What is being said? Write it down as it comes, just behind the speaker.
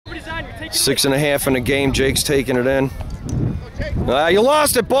6.5 in the game. Jake's taking it in. You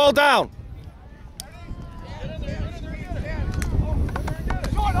lost it. Ball down.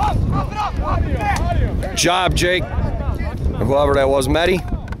 Job, Jake. Or whoever that was, Mehdi.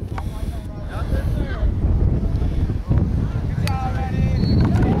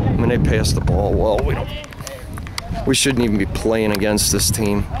 I mean, they passed the ball well. We shouldn't even be playing against this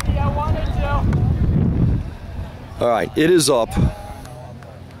team. All right, it is up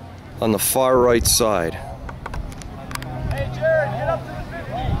on the far right side. Hey, Jared, get up to the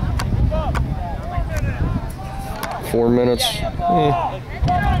 50. 4 minutes.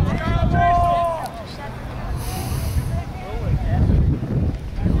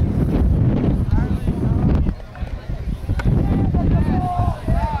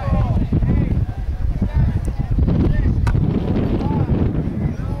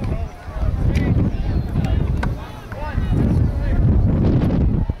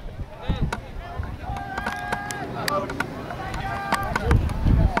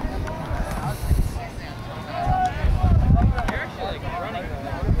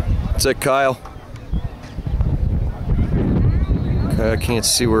 That's it, Kyle. Okay, I can't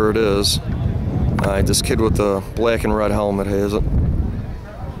see where it is. All right, this kid with the black and red helmet has it.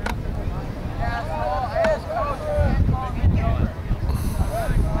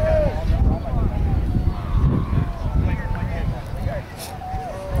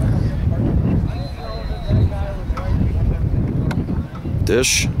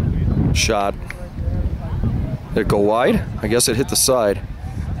 Dish, shot. Did it go wide? I guess it hit the side.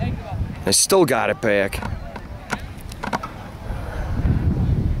 I still got it back.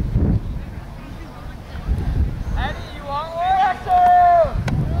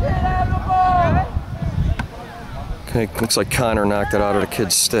 Okay, looks like Connor knocked it out of the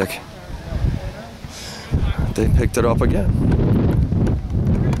kid's stick. They picked it up again.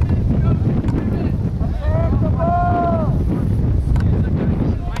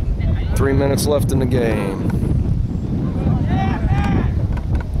 Three minutes left in the game.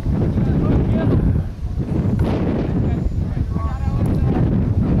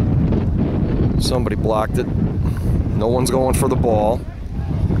 Somebody blocked it. No one's going for the ball.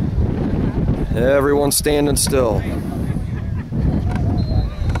 Everyone's standing still.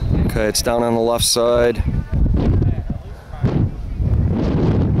 Okay, it's down on the left side.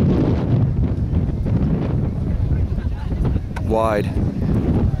 Wide.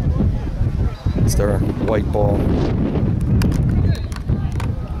 It's their white ball.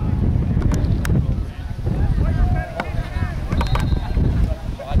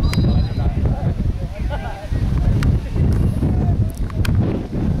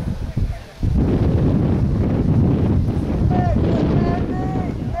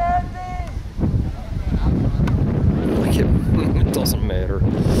 It doesn't matter.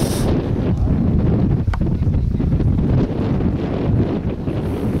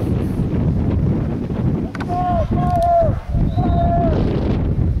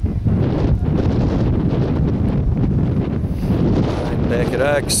 Back at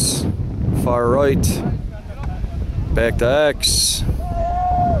X, far right, back to X,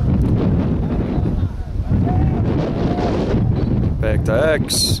 back to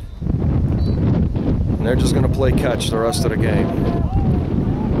X, and they're just going to play catch the rest of the game.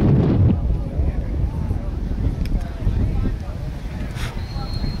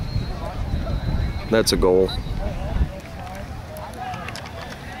 That's a goal.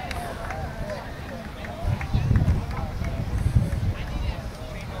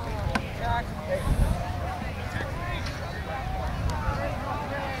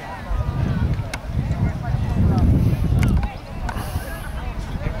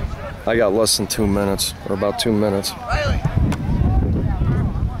 I got less than 2 minutes, or about 2 minutes.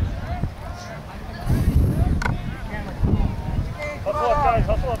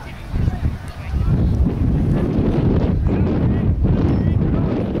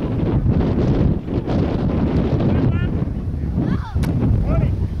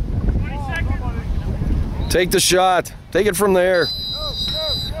 Take the shot. Take it from there.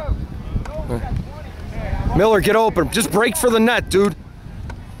 Miller, get open. Just break for the net, dude.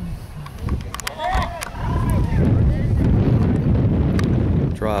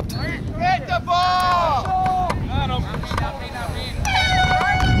 Dropped. Get the ball!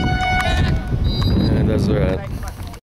 And that's that.